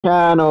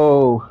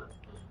Channel.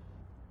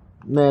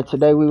 Man,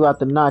 today we about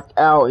to knock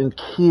out and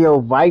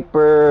kill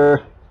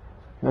Viper.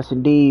 Yes,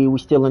 indeed. We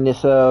still in this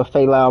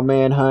Faye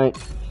manhunt.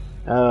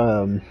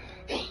 Yeah,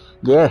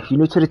 if you're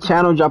new to the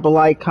channel, drop a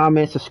like,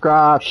 comment,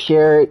 subscribe,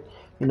 share it.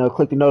 You know,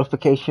 click the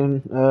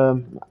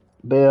notification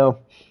bell.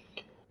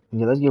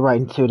 Yeah, let's get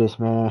right into this,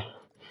 man.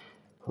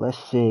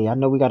 Let's see. I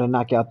know we got to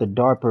knock out the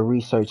DARPA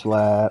research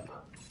lab.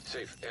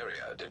 Safe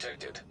area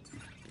detected.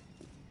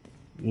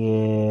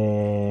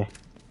 Yeah.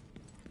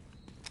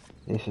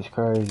 This is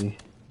crazy.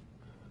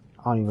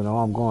 I don't even know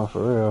where I'm going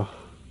for real.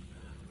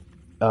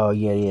 Oh,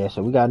 yeah.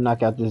 So we got to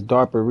knock out this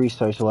DARPA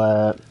research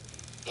lab.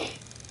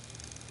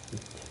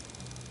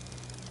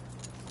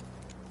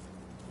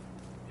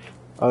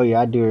 Oh,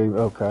 yeah, I do.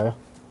 Okay.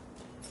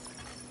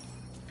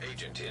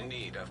 Agent in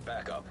need of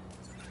backup.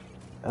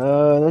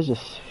 Let's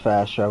just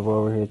fast travel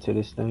over here to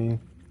this thing.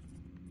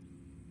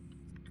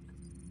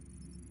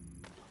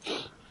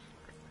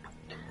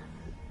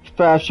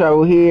 Fast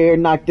travel here,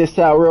 knock this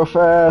out real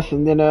fast,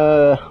 and then,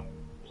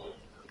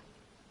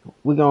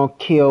 we gonna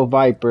kill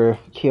Viper,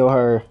 kill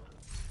her.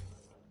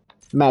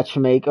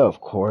 Matchmake,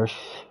 of course.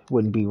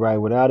 Wouldn't be right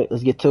without it.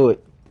 Let's get to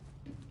it.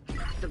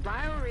 The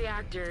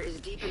bioreactor is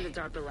deep in the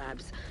DARPA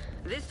labs.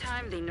 This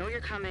time they know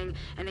you're coming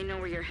and they know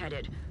where you're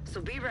headed.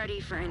 So be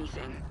ready for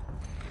anything.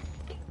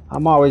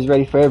 I'm always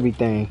ready for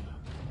everything.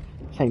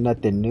 This ain't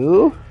nothing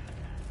new.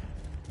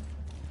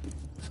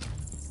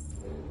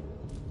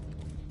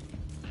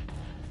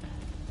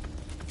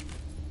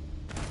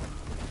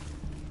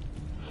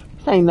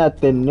 This ain't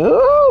nothing new.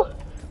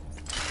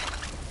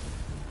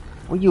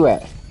 Where you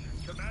at?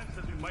 Command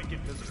says we might get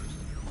visitors.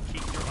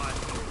 Keep your eyes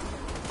open.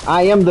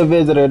 I am the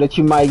visitor that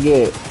you might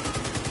get.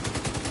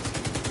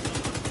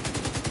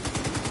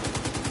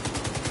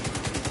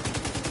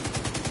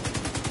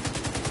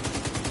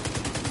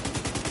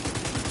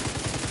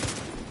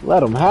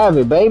 Let them have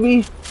it,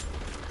 baby.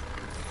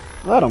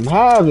 Let them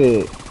have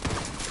it.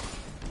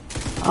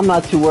 I'm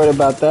not too worried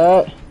about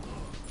that.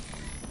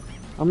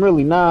 I'm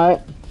really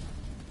not.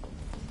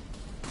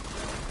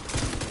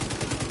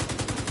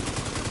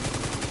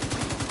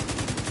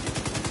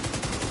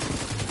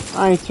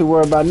 I ain't too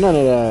worried about none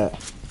of that.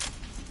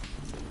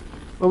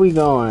 Where we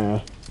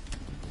going?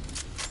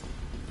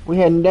 We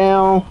heading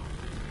down?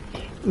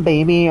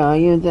 Baby, are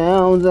you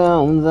down,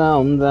 down,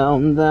 down,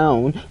 down,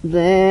 down, down,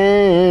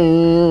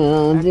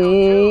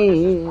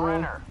 down?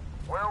 Brenner,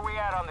 where are we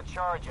at on the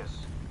charges?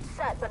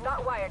 Set, but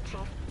not wired, Chief.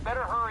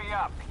 Better hurry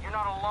up. You're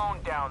not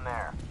alone down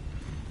there.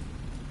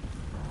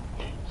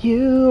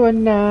 You are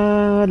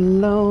not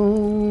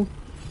alone.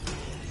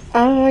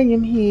 I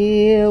am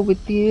here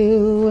with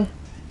you.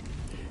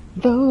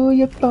 Though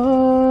you're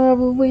far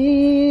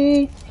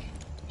away,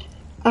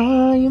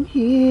 I am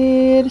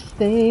here to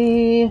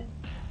stay.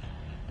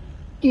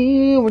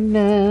 You are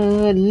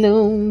not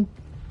alone.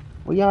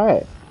 Where y'all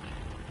at?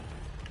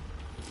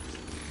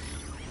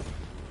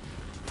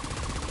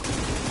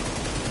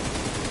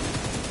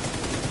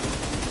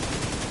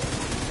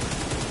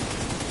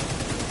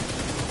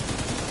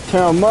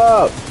 Tear 'em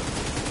up.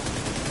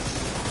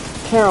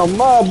 Tear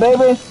 'em up,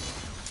 baby.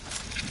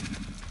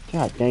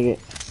 God dang it.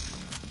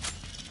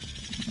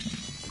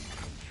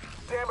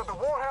 Damn it, the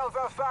warhound's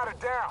outside of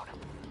down.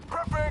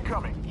 Prep for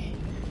incoming.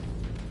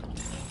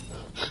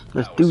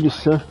 Let's do this,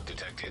 son.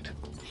 Detected.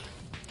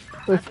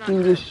 Let's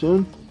do this,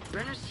 son.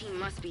 Brenner's team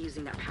must be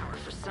using that power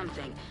for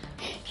something.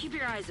 Keep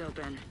your eyes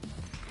open.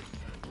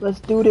 Let's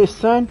do this,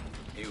 son.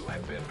 You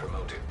have been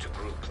promoted to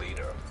group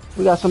leader.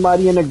 We got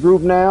somebody in the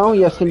group now.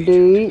 Yes,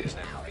 indeed. Is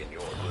now in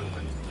your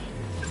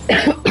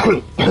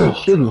group.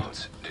 Excuse me.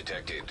 Drones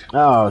detected.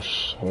 Oh,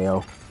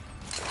 hell.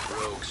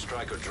 Rogue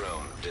striker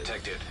drone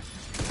detected.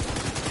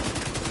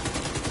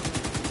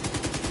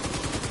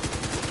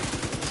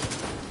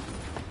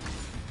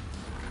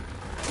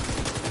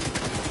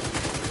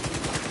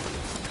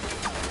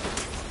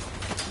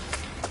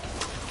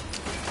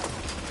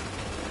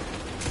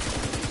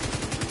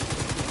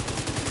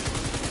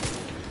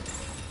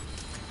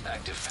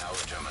 Active power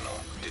terminal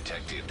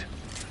detected.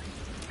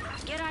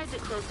 Get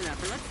Isaac close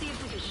enough and let's see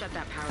if we can shut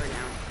that power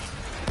down.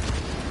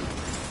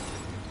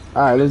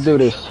 Alright, let's do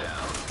this. Down.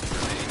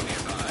 Remaining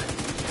nearby.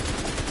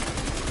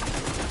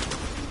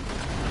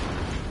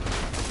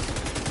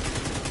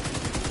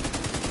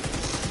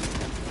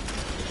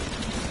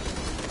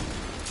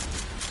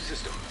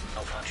 System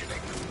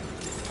malfunctioning.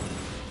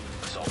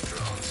 Assault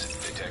drones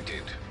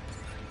detected.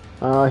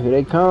 Here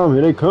they come.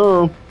 Here they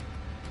come.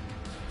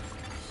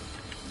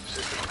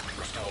 System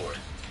restored.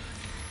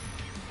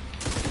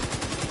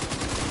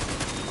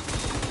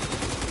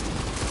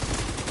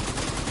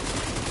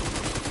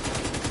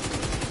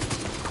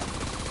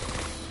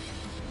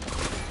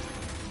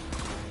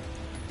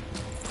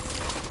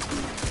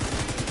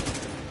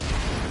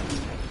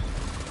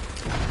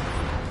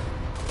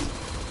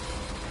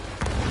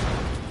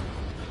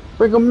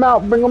 Bring them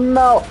out. Bring them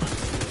out.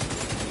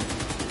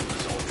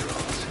 Assault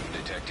drones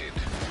detected.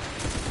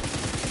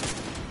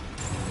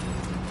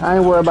 I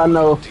ain't worried about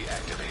no.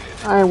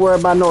 Deactivated. I ain't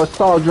worried about no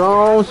assault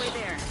drones. Way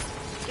there.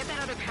 Get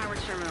that other power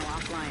terminal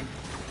offline.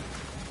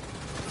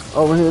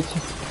 Over here.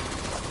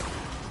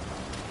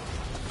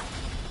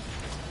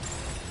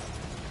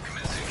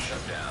 Commencing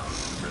shutdown.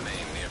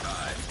 Remain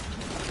nearby.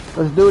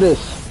 Let's do this.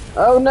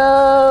 Oh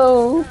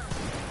no!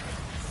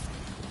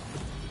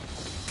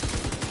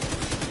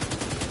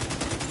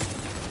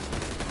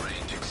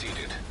 Range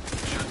exceeded.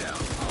 Shutdown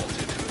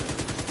halted.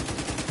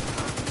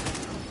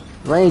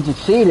 Range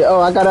exceeded.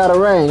 Oh, I got out of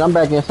range. I'm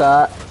back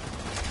inside.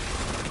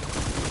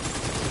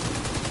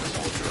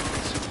 Assault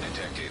drones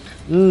detected.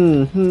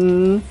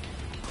 Mm-hmm.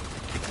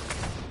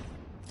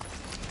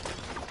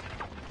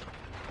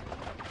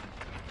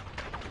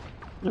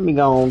 Let me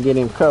go and get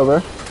in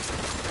cover.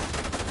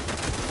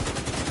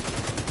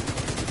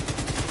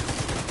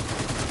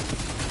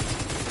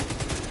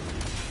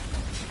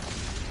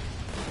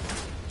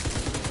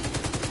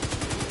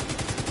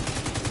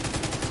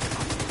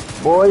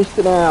 Boys,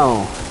 sit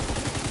down.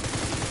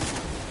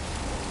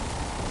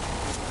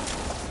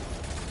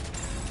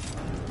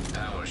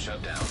 Power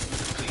shutdown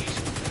complete.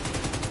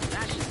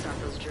 That should stop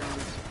those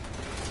drones.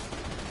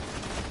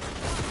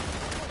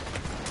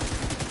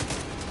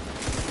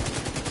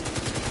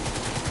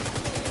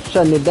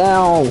 Shutting it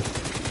down.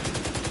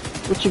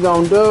 What you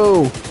gonna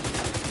do?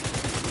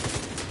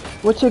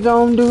 What you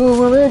gonna do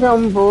when we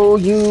come for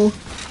you?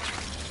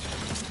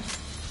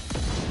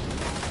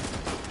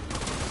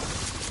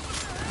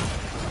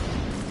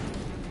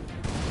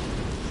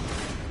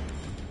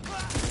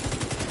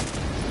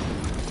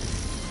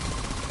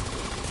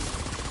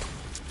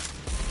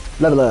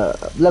 Level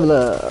up, level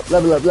up,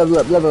 level up, level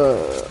up, level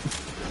up.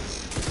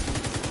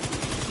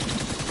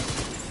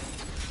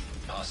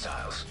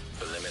 Hostiles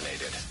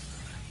eliminated.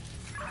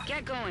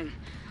 Get going.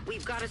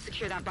 We've got to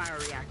secure that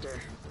bioreactor.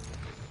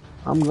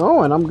 I'm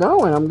going, I'm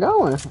going, I'm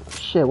going.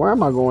 Shit, where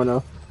am I going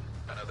though?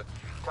 Another.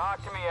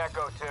 Talk to me,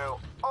 Echo 2.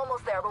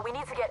 Almost there, but we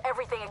need to get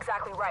everything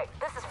exactly right.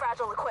 This is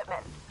fragile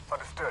equipment.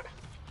 Understood.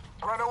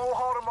 Brenner will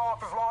hold him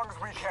off as long as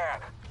we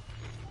can.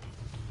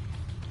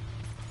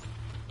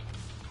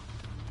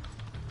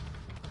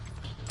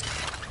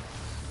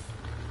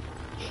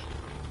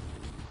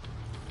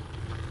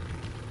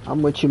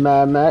 I'm with you,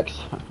 Mad Max.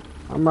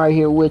 I'm right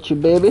here with you,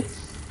 baby.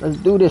 Let's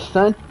do this,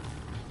 son.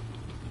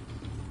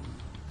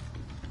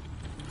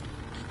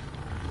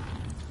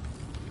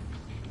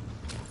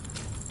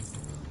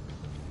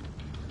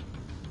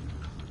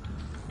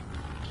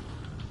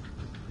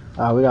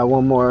 We got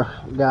one more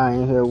guy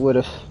in here with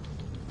us.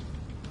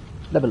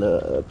 Level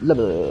up,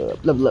 level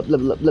up, level up,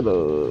 level up,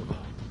 level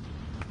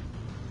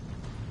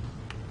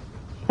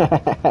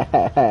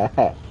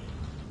up.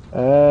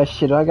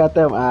 Shit, I got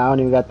that one. I don't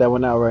even got that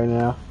one out right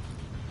now.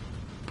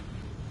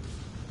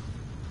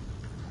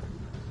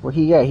 Where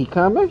he at? He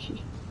coming?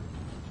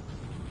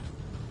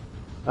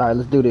 Alright,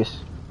 let's do this.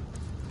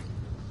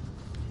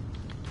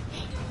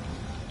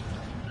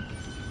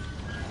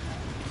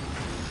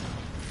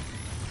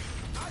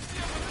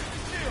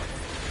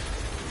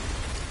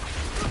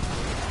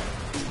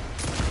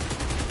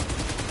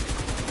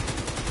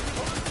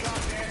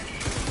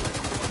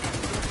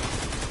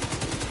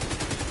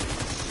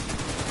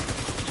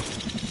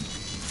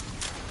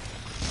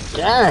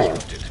 Dang.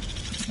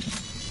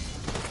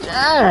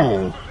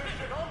 Dang.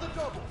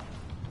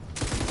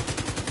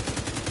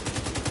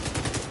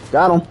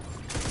 Got him.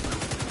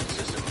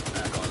 System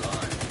back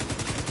online.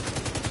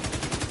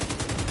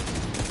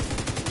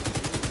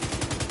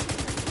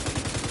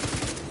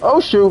 Oh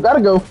shoot,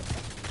 gotta go.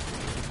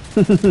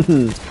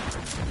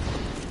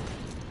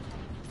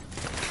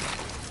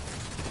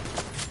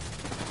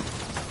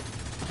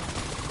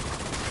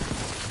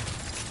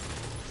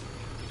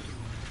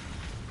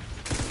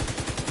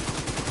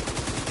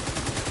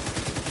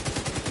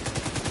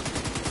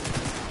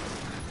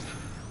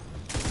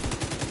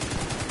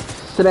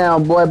 Sit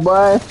down, boy.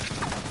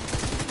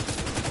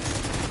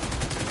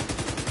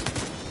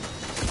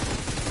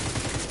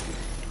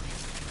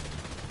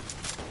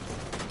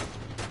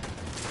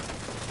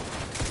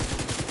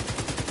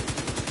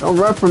 Don't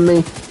run from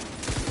me.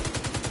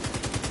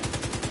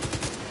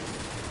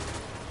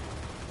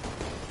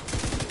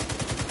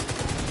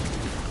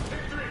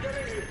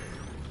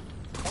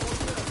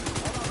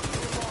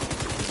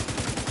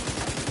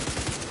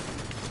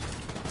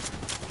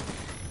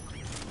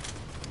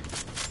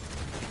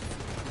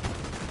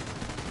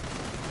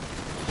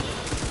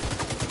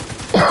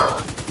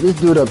 This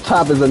dude up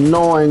top is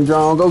annoying,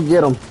 drone. Go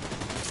get him.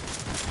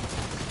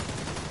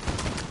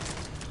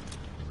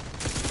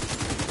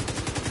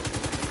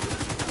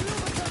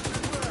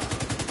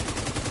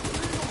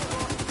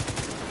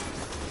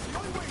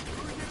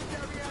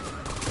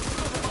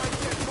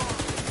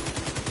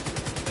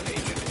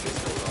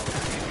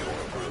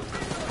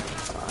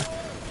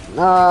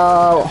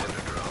 No.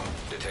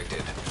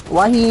 Detected.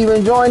 Why he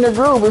even joined the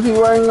group if he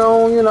wasn't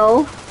on, you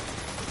know?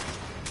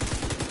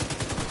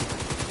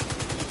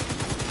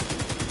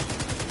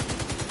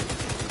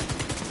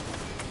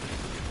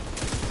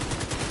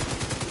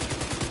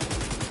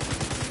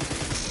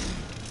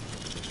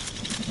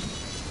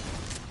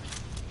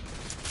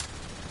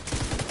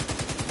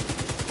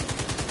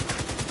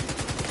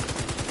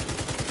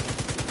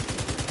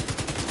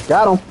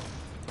 Got him.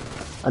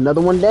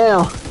 Another one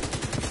down.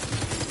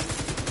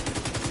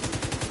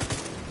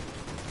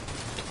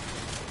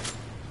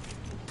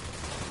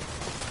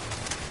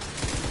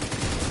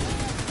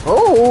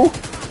 Oh,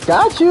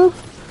 got you.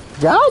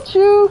 Got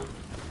you.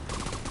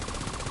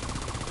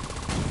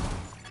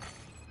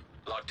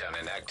 Lockdown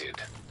enacted.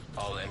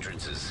 All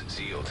entrances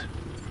sealed.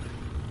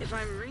 If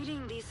I'm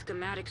reading these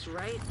schematics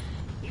right,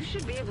 you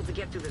should be able to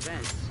get through the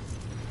vents.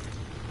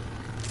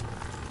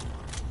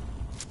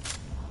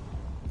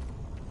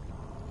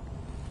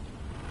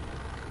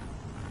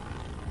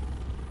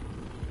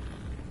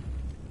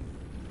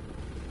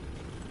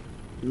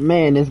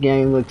 Man, this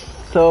game looks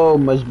so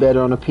much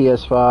better on the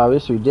PS5.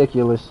 It's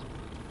ridiculous.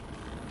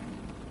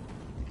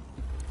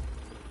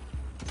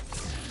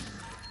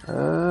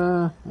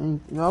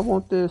 I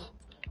want this.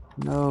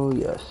 No,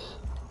 yes.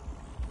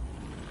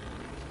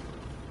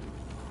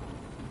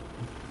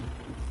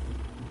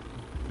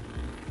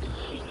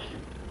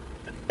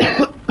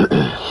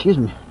 Excuse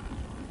me.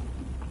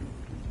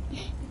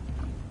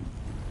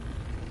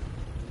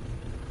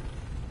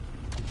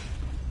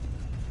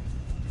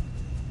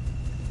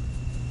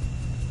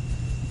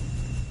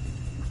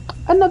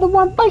 Another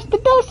one bites the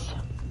dust.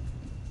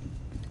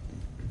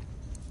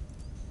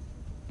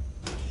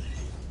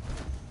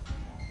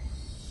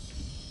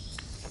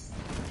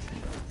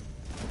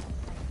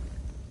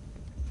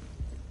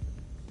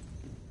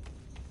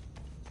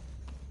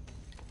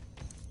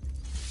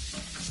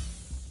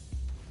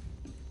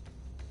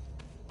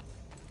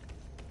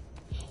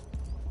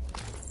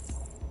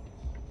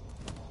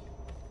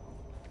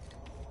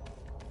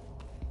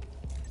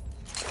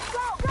 Go,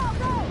 go,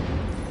 go!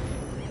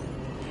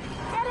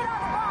 Get it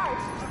on the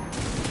barge!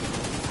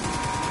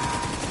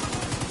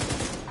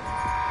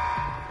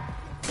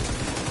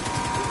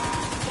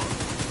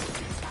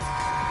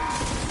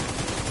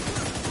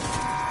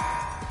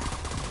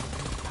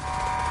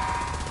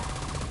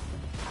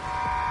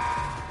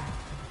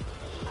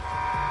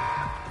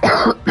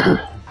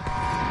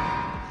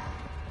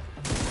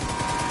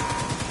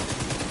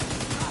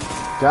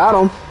 Got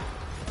him.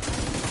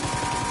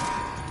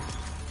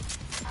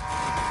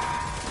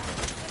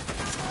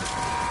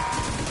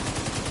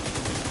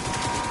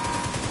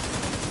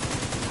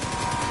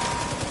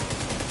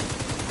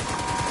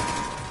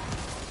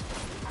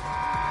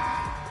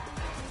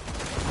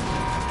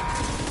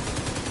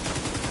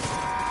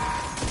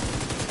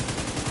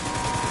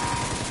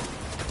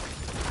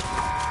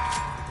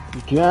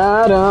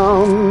 Got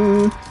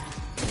him.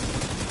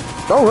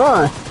 Don't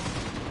run.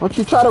 Don't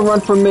you try to run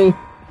from me.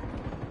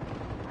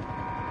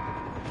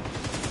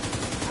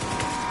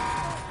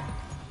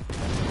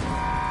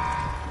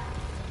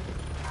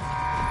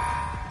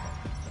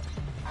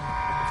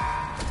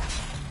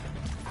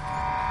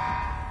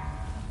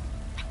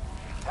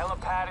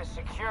 Helipad is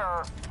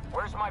secure.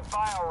 Where's my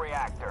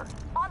bioreactor?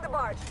 On the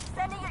barge.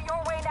 Sending it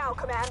your way now,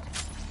 Command.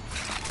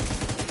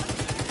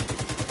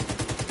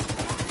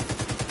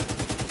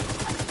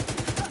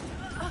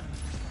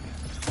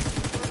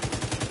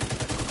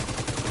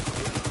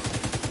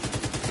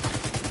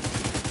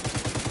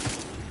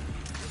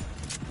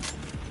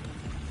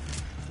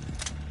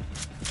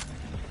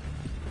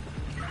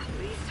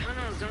 These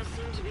tunnels don't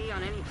seem to be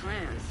on any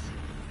plans.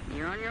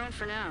 You're on your own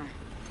for now.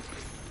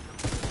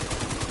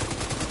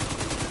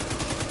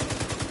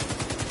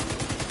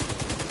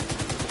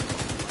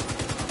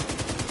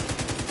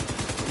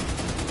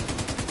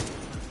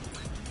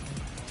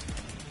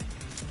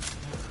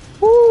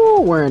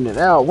 Woo, wearing it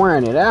out,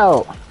 wearing it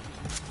out.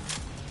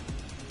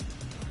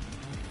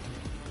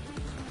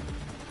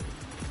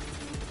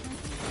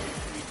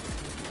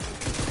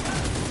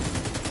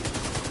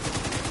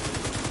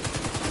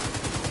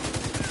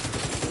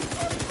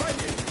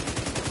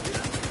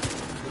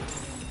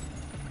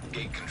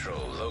 Gate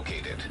control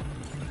located.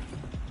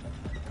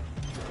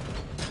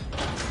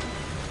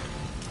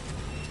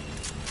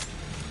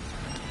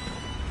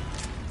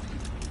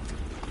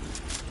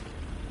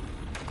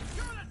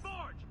 You're on that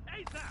barge!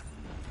 ASAP!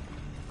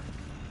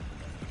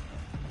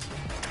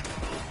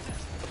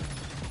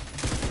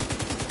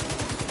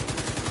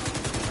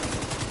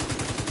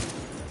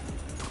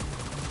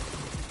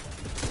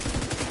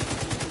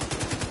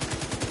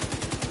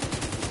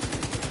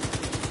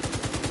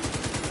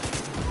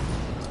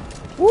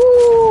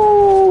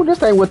 Woo,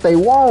 this ain't what they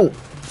want.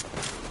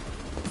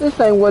 This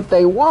ain't what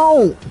they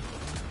want.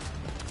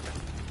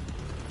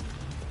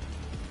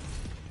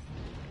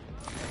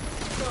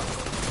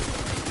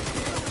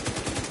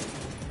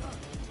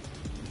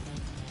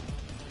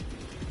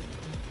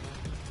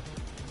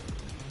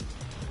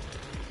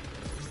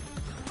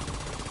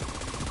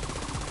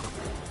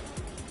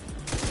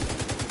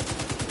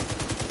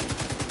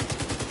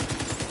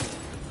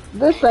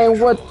 This ain't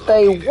what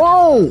they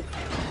want.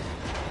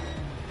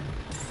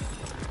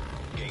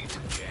 Gate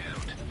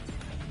jammed.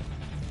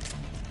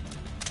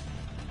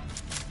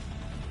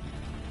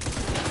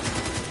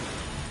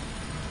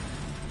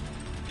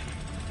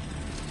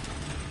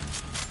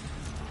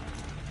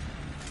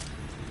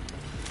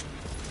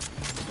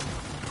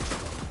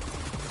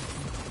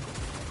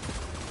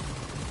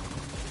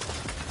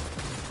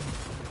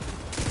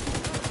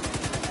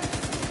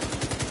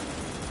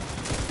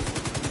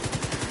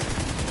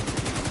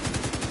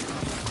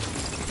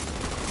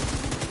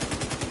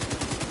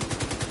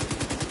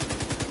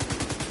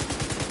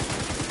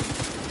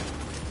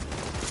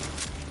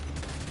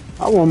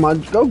 want my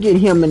go get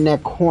him in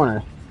that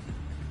corner.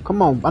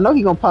 Come on, I know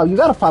he gonna pop. You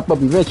gotta pop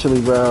up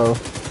eventually, bro.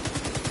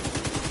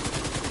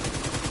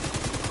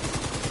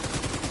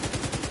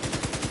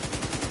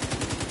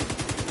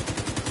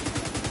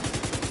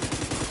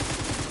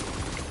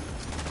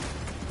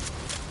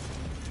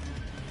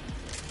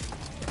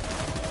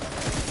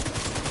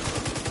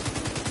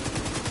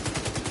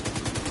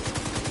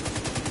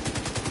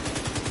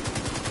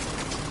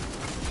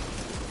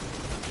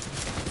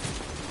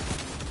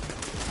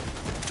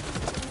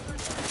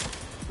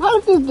 How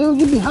did this dude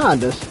get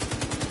behind us?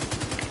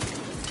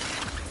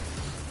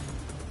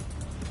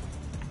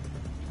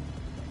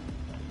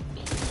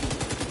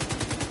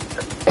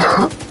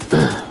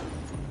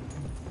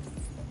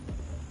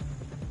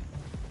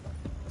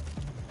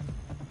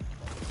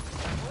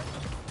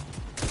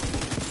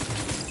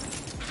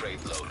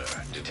 Freight loader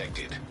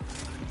detected.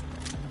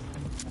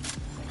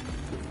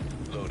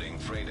 Loading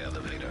freight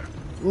elevator.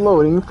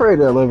 Loading freight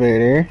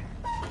elevator.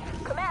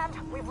 Command,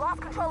 we've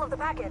lost control of the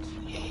package.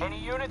 Any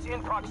units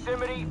in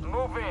proximity,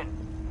 move in.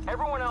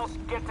 Everyone else,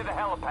 get to the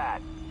helipad.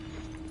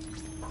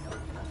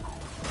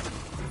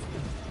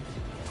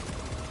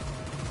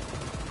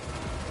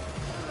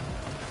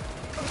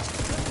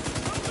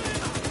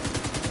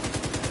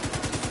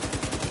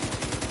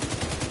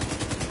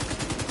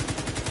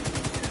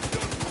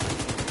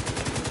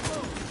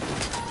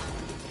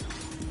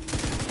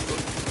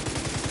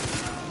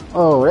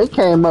 Oh, they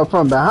came up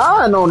from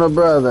behind on the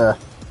brother.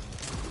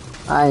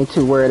 I ain't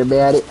too worried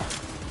about it.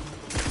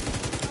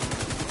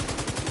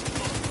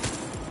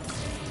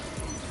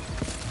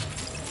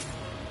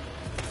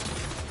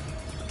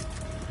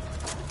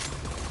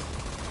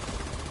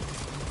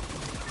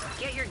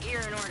 Get your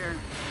gear in order.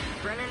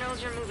 Brenner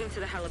knows you're moving to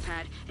the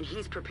helipad, and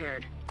he's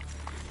prepared.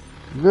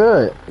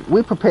 Good.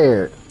 We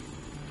prepared.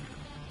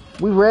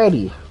 We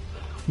ready.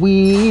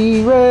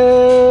 We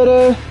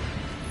ready.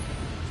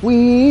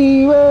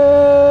 We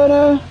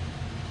ready.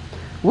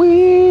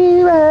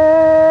 We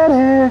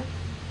ready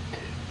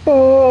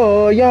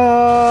for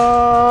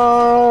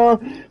y'all.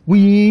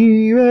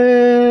 We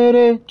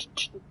ready.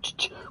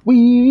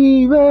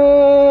 We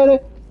ready.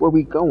 Where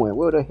we going?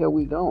 Where the hell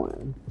we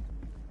going?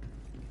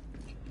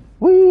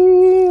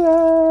 We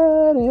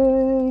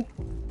ready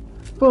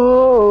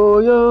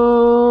for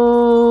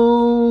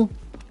you.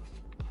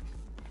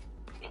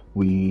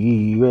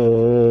 We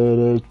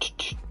ready.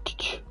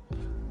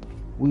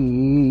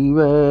 We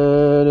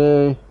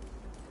ready.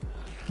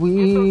 We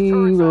Get those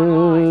turrets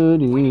online.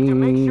 ready. We need to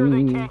make sure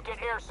they can't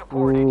get air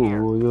support in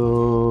here. Oh,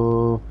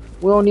 yo.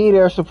 We don't need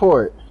air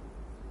support.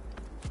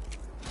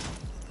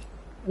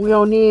 We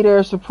don't need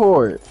air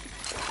support.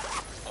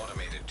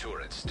 Automated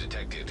turrets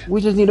detected.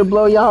 We just need to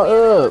blow y'all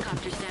up.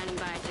 Helicopter standing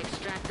by to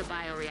extract the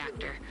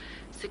bioreactor.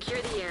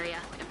 Secure the area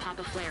and pop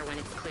a flare when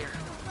it's clear.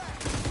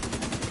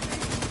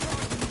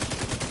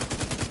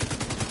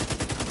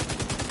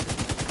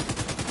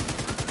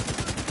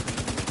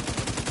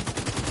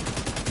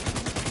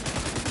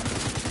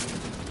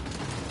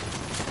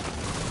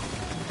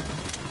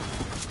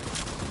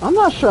 I'm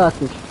not sure I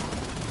can.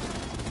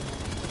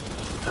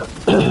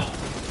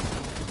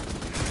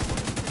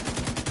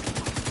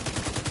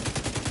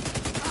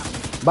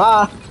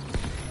 Bye.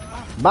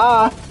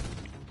 Bye.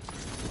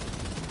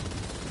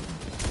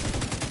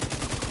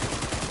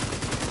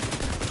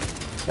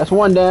 That's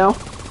one down.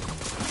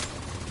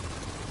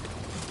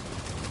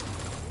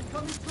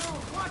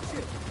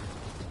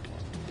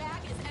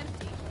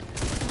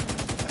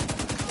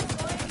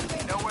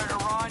 Nowhere to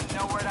run,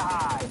 nowhere to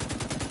hide.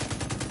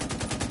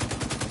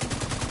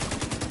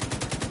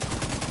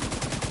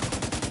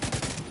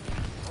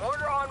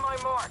 Order on my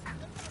mark.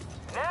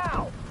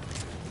 Now!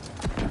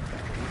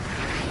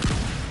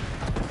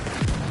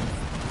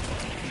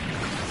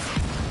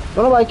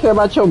 Don't nobody care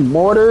about your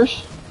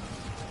mortars.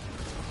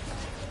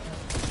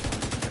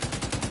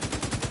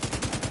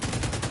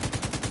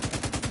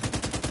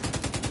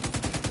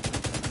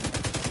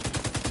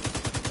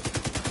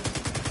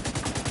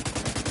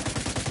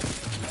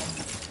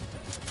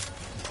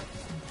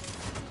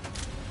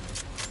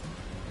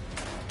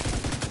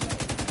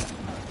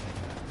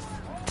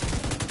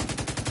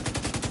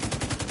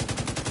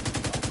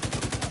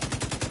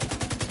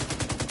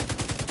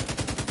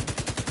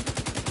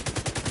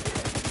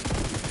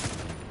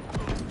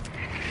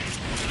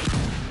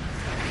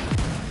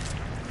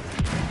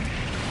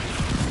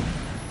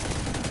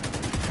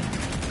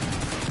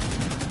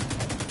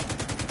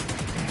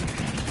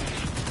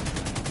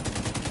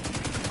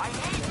 I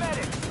need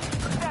medics.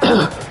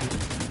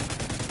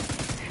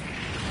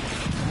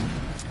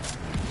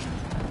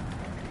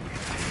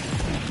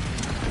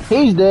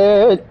 He's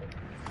dead.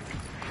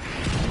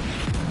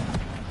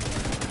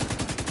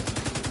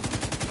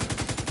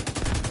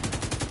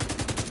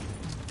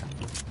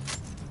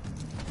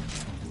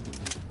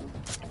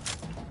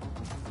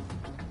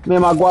 Me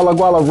and my Guala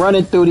Guala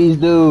running through these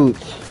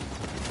dudes.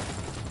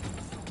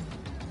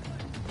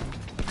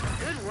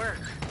 Good work.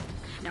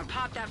 Now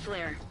pop that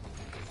flare.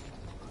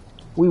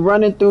 We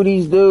running through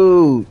these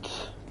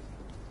dudes.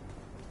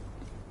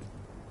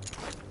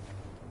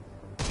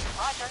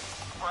 Roger.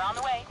 We're on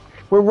the way.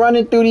 We're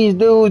running through these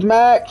dudes,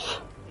 Max.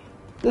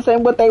 This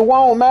ain't what they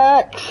want,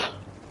 Max.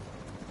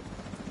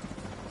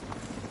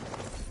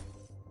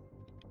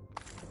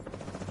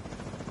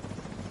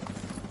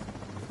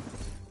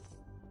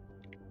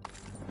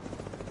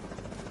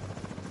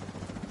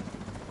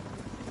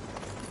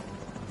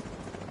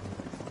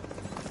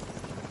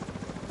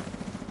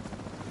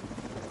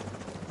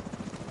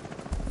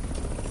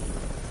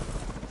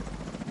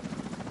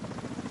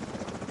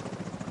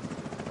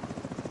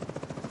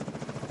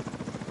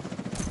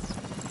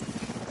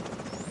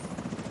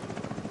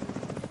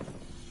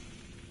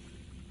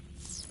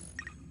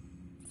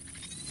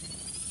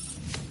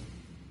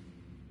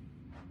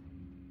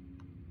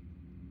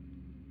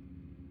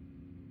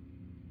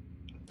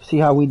 See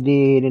how we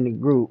did in the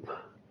group.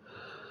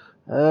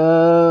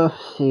 Let's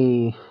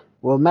see.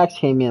 Well, Max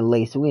came in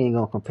late, so we ain't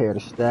gonna compare the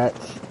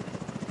stats.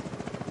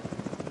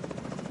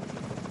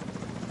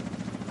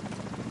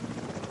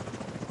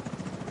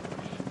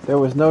 There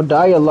was no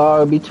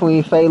dialogue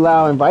between Faye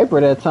and Viper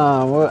that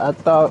time. Well, I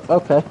thought,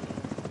 okay,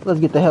 let's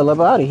get the hell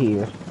up out of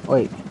here.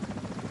 Wait,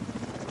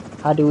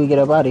 how do we get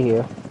up out of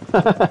here?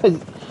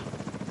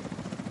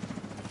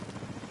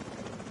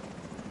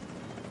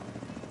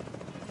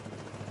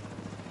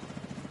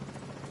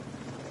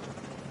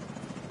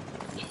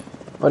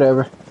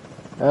 Whatever.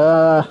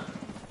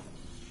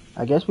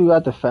 I guess we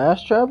got to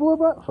fast travel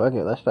about. Fuck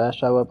it, let's fast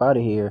travel up out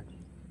of here.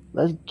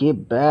 Let's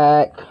get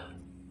back.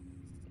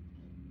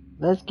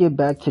 Let's get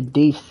back to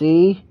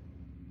DC.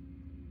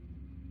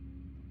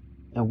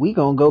 And we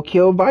gonna go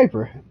kill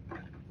Viper.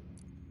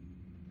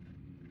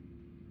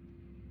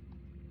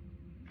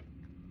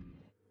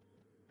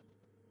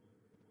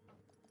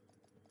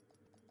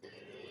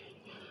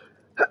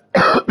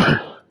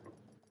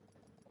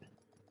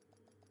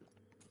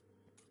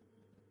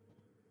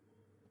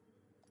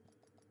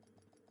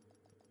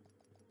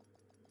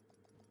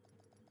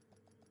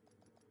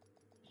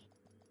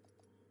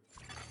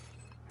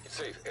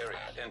 Safe area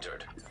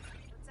entered. What's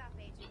up,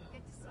 Agent?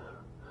 Good to see you.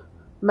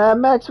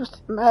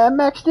 Mad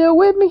Max still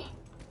with me?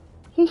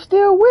 He's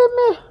still with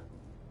me?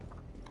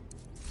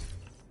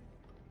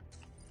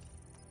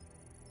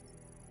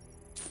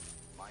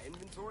 My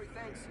inventory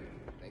thanks you.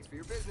 Thanks for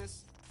your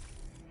business.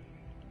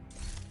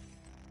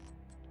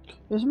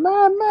 Is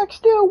Mad Max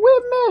still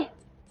with me?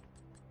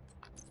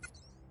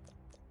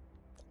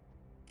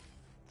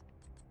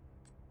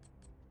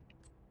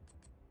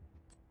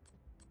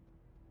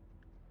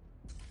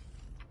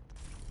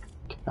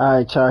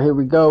 Alright, y'all, here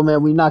we go,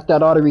 man. We knocked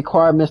out all the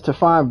requirements to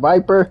find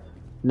Viper.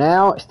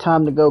 Now it's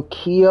time to go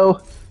kill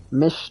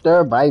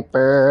Mr.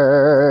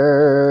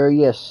 Viper.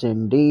 Yes,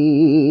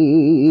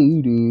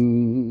 indeed.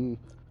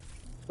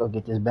 Let's go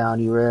get this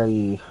bounty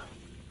ready.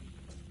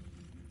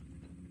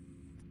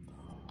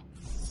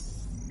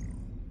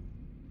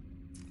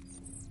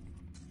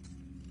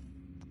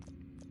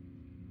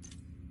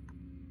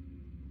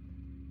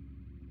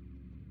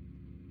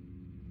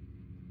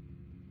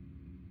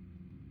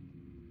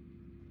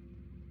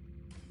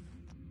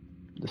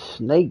 The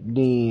snake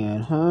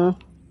den, huh?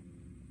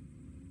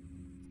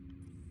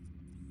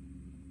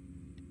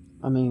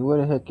 I mean, where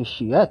the heck is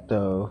she at,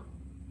 though?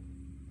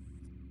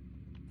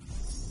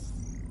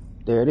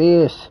 There it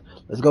is.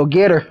 Let's go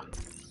get her.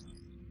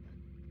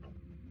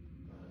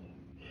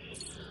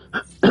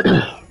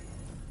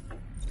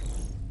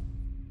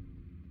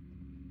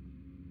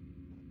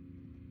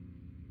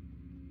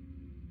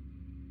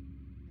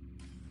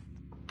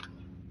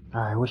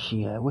 Alright, where's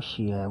she at? Where's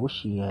she at? Where's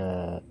she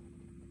at?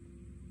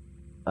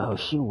 Oh,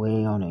 she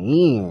way on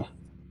the end.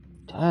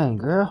 Dang,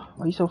 girl.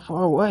 Why you so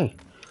far away?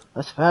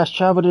 Let's fast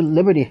travel to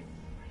Liberty.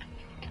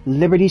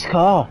 Liberty's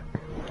call.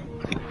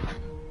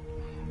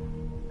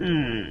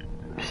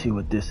 Let's see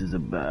what this is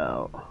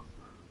about.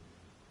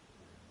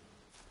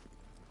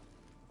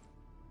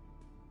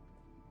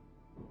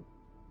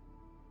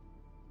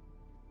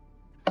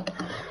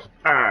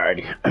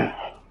 Alrighty.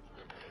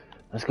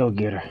 Let's go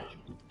get her.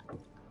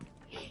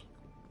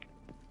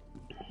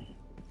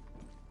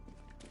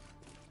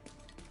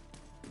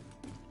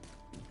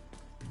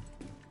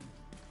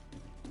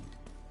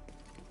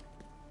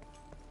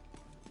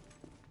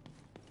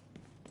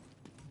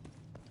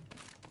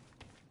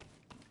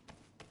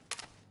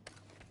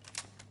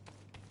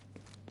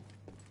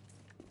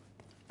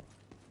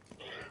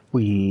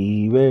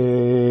 We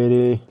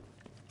ready.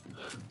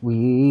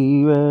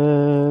 We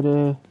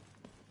ready.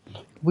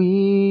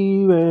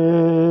 We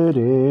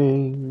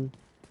ready.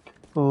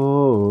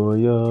 Oh,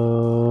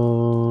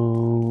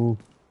 yo.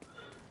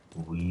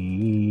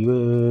 We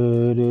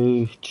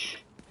ready.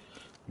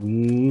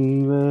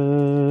 We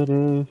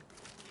ready.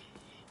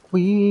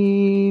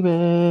 We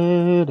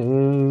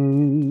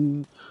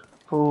ready.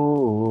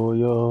 Oh,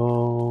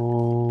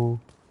 yo.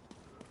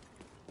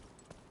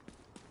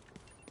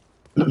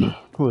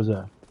 Who was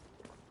that?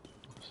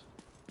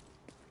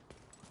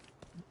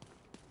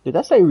 Did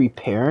I say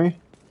repairing?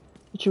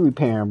 What you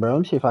repairing, bro?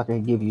 Let me see if I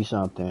can give you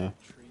something.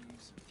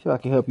 See if I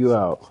can help you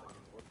out.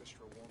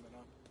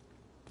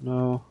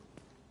 No.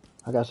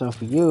 I got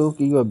something for you.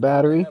 Give you a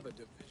battery.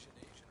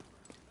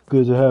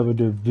 Good to have a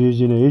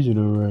division agent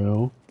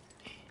around.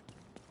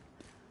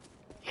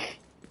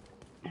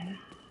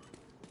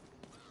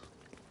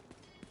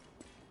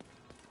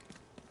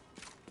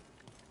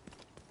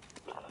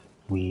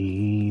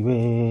 We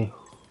ready.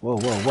 Whoa,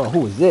 whoa, whoa.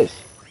 Who is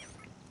this?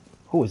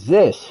 Who is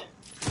this?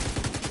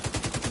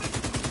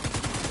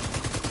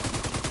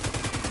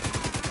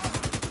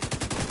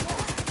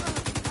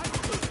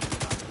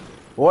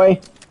 Boy.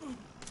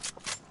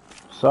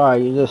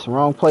 Sorry, you're just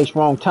wrong place,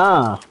 wrong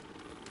time.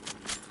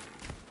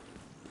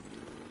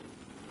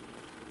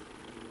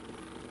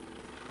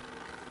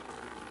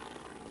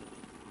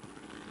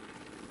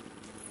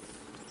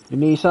 You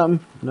need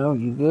something? No,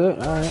 you good?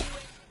 Alright.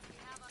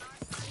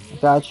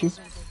 Got you.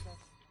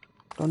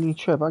 Don't need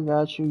trip, I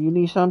got you. You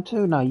need something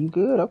too? Nah, you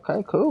good?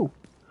 Okay, cool.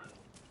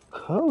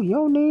 Cool, you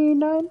don't need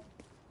nothing?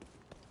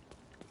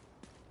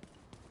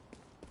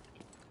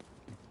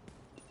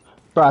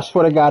 Bro, I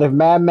swear to God, if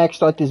Mad Max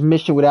start this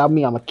mission without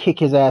me, I'm gonna kick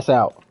his ass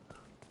out.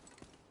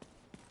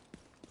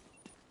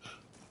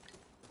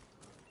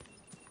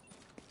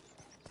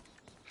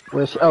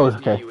 Where's oh,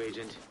 okay.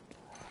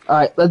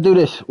 Alright, let's do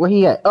this. Where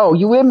he at? Oh,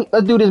 you with me?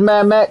 Let's do this,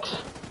 Mad Max.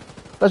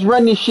 Let's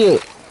run this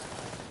shit.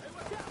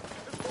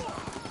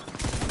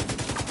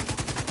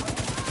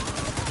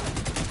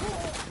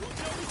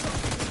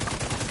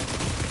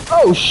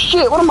 Oh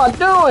shit, what am I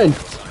doing?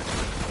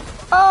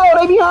 Oh,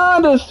 they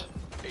behind us.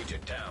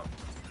 Agent down.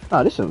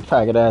 Oh, this is some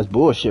faggot ass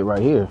bullshit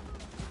right here.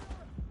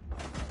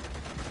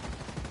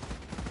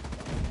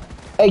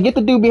 Hey, get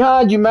the dude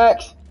behind you,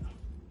 Max.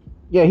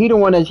 Yeah, he the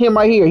one that's him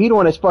right here. He the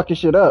one that's fucking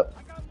shit up.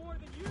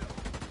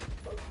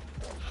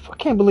 I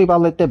can't believe I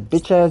let that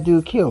bitch ass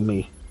dude kill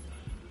me.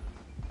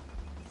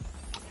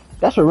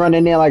 That's for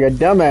running in like a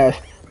dumbass.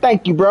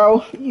 Thank you,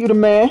 bro. You the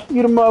man.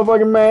 You the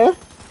motherfucking man.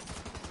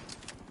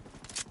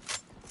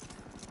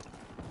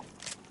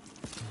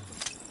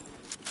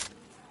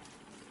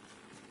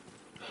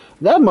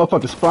 That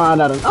motherfucker spawned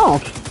out of... Oh.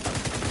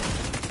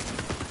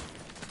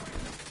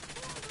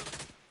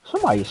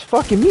 Somebody's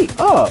fucking me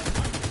up.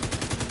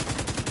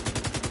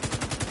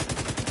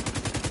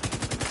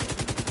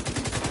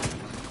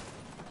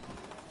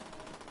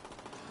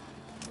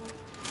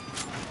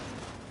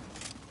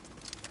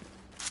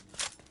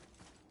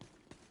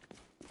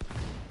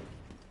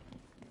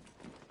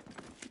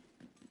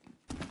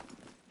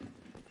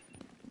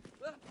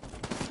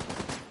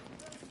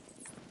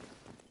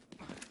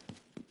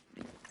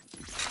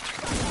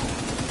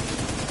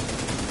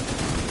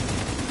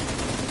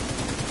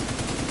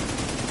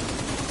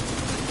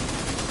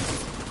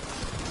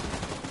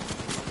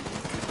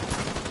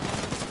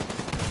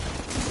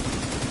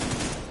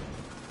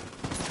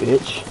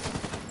 Bitch.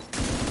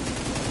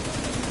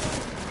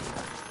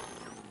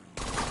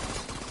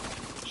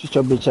 Sit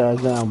your bitch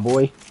ass down,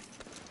 boy.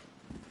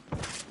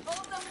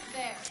 Hold them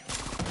there.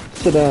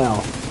 Sit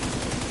down.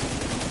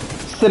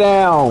 Sit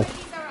down.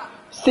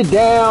 Sit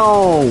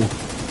down.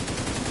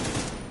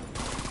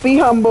 Be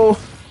humble.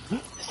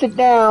 Sit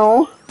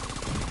down.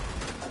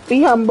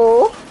 Be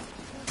humble.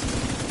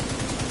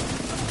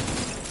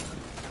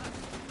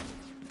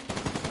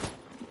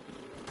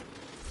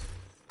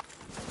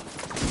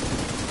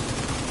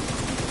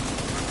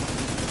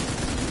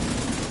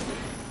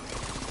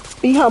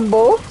 Be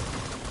humble.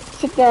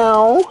 Sit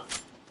down.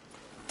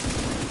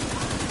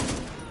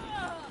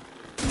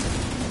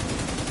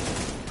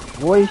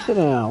 Boy, sit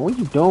down. What are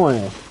you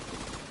doing?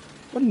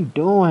 What are you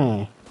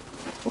doing?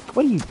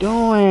 What are you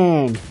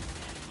doing?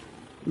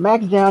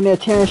 Max down there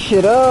tearing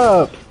shit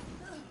up.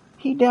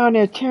 He down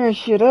there tearing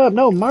shit up.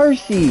 No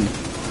mercy.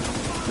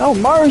 No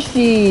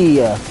mercy.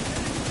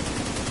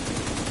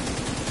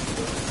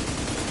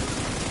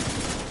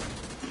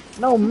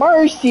 No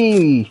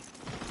mercy.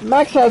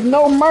 Max has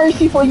no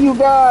mercy for you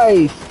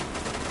guys.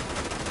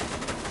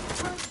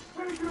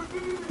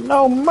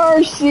 No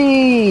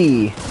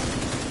mercy.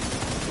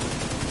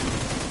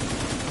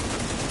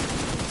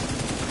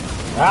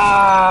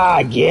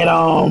 Ah, get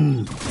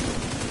him.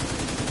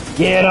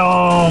 Get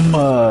him.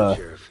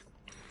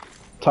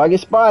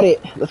 Target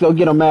spotted. Let's go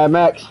get him, Mad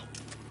Max.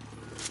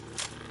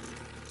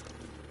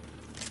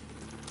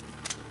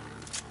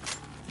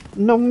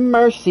 No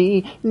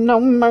mercy.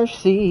 No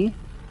mercy.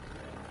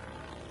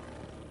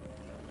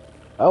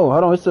 Oh,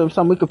 hold on. It's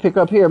something we could pick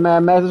up here,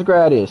 Mad Max. Let's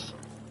grab this.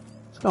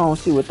 Let's go and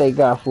see what they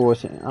got for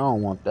us. I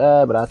don't want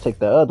that, but I'll take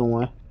the other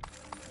one.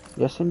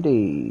 Yes,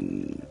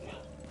 indeed.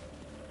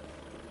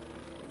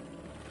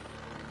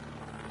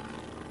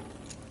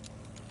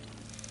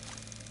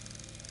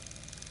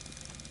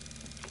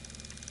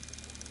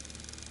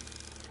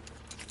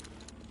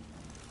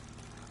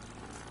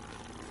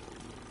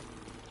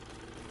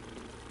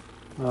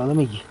 Let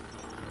me...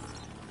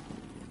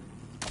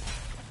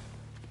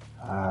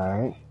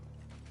 Alright.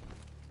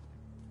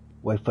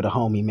 Wait for the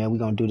homie, man. We're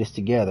gonna do this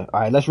together.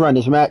 Alright, let's run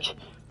this match.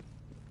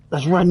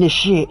 Let's run this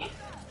shit.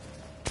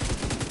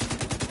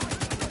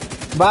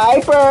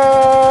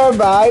 Viper!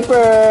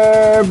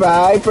 Viper!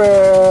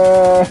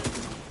 Viper!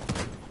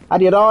 I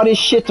did all this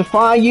shit to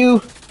find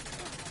you.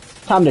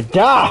 Time to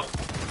die.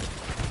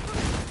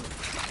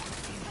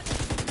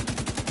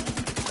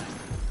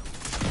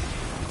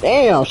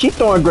 Damn, she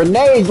throwing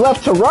grenades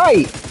left to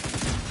right.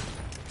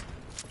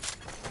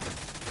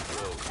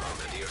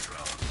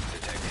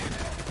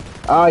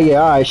 Oh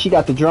yeah, alright, she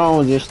got the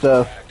drones and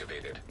stuff.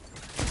 Activated.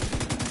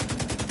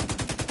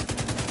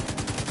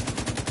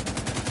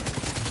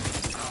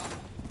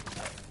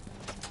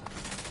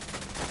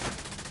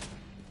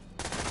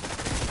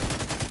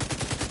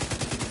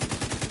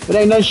 It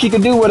ain't nothing she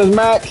could do with us,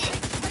 Max.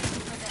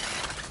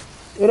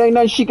 It ain't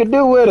nothing she could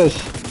do with us.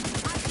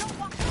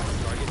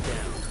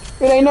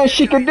 It ain't nothing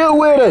she could do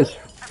with us.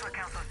 That's what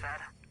Kelso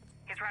said.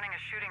 He's running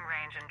a shooting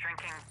range and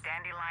drinking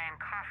dandelion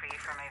coffee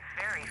from a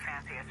very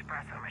fancy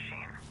espresso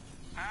machine.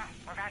 Oh,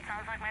 well, that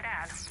sounds like my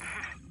dad.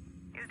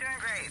 He's doing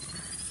great.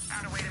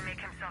 Found a way to make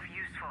himself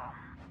useful.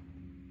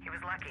 He was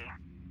lucky.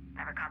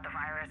 Never caught the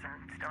virus and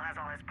still has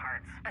all his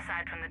parts.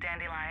 Aside from the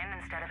dandelion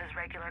instead of his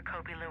regular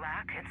Kobe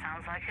Luwak, it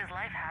sounds like his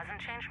life hasn't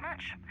changed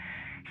much.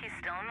 He's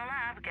still in the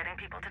lab, getting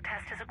people to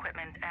test his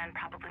equipment and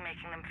probably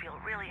making them feel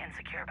really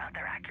insecure about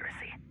their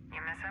accuracy.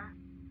 You miss him?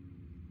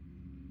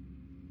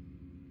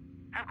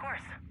 Of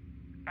course.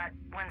 But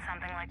when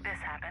something like this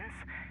happens,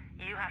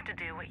 you have to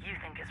do what you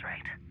think is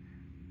right.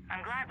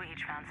 I'm glad we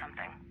each found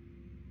something.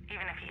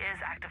 Even if he is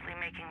actively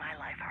making my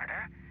life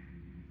harder.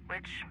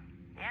 Which,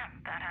 yeah,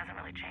 that hasn't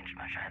really changed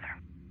much either.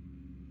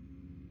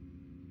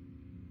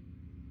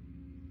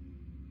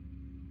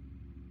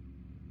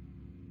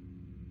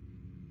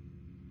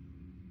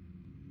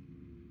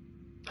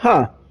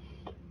 Huh.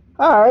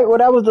 Alright, well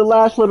that was the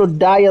last little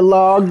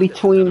dialogue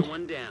between... Another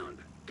one down.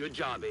 Good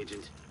job,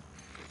 Agent.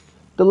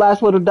 The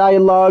last little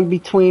dialogue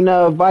between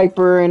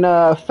Viper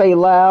and Faye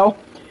Lau.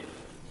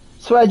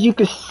 So as you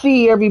can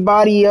see,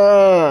 everybody,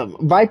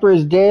 Viper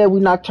is dead. We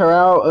knocked her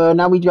out.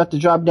 Now we got to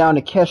drop down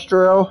to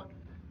Kestrel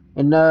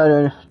and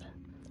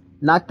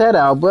knock that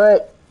out.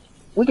 But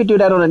we could do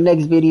that on the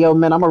next video,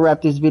 man. I'm gonna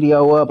wrap this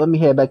video up. Let me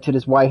head back to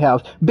this White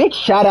House. Big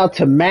shout out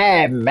to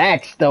Mad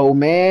Max, though,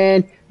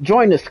 man.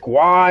 Join the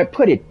squad.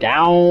 Put it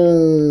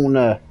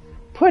down.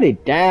 Put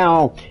it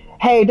down.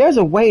 Hey, there's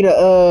a way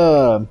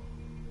to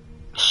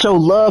show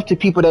love to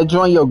people that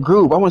join your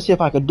group. I want to see if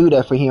I could do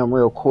that for him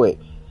real quick.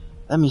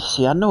 Let me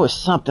see. I know it's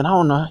something. I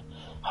don't know.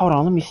 Hold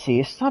on. Let me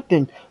see. It's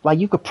something like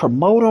you could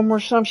promote them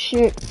or some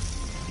shit.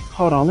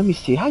 Hold on. Let me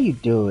see. How you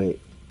do it?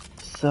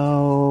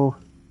 So,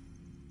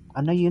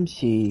 I know you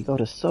MC. Go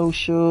to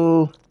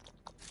social.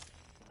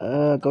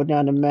 Go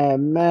down to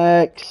Mad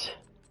Max.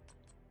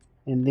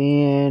 And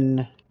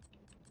then,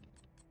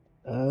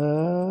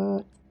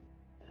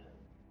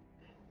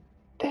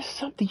 there's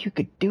something you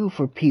could do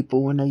for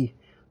people when they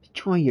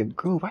join your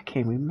group. I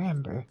can't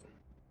remember.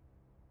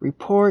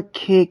 Report,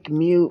 kick,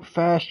 mute,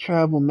 fast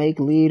travel, make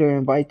leader,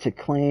 invite to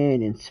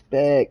clan,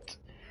 inspect.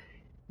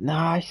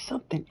 Nah, it's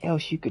something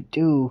else you could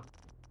do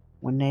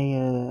when they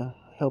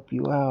help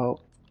you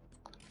out.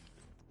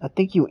 I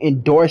think you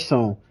endorse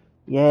them.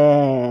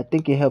 Yeah, I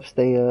think it helps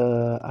they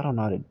I don't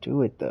know how to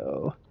do it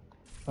though.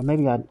 Or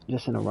maybe I'm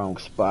just in the wrong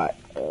spot.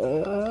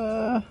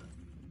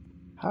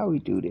 How we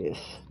do this?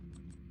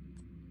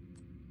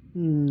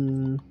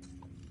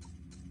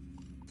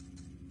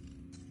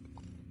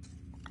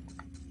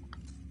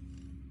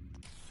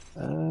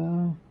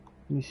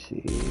 Let me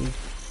see.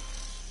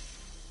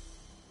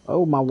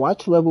 Oh, my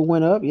watch level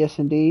went up. Yes,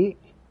 indeed.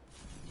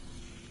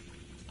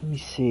 Let me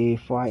see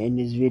if I end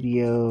this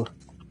video.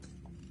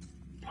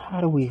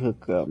 How do we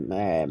hook up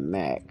Mad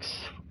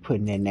Max?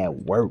 Putting in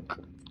that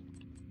work.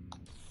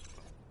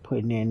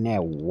 Putting in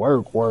that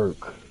work.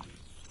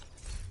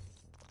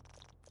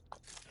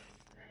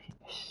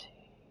 Let's see.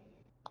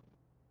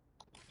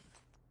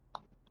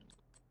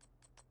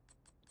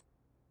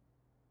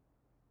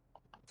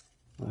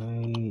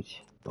 Right.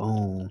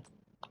 Boom.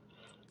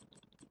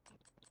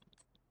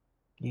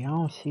 Yeah, I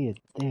don't see it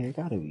there. There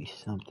gotta be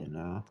something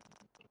though.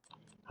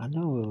 I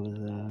know it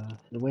was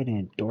the way to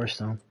endorse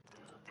them.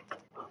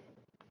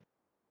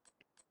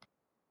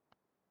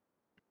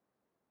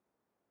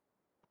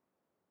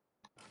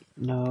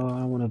 No, I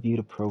don't want to view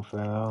the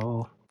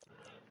profile.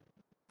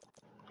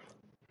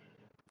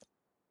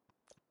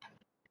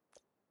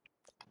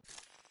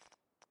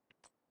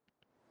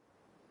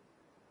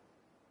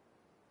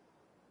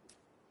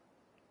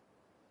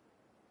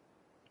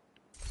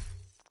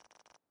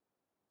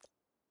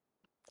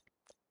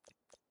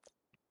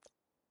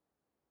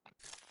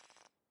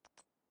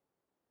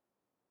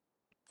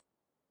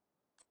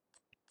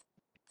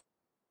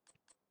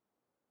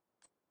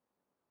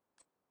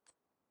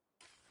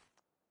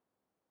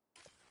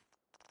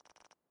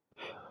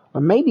 Or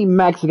maybe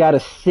Max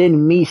gotta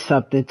send me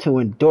something to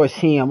endorse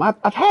him.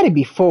 I've had it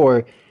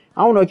before.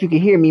 I don't know if you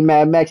can hear me,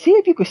 Mad Max. See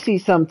if you can see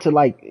something to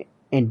like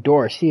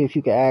endorse. See if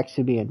you can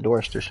actually be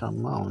endorsed or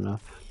something. I don't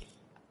know.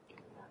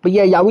 But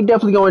yeah, y'all, we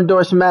definitely gonna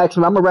endorse Max.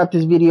 I'm gonna wrap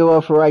this video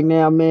up for right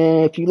now,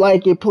 man. If you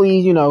like it,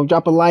 please,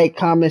 drop a like,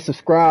 comment,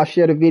 subscribe,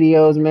 share the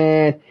videos,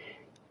 man.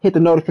 Hit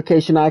the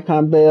notification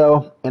icon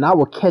bell, and I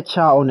will catch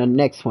y'all on the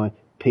next one.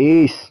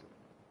 Peace.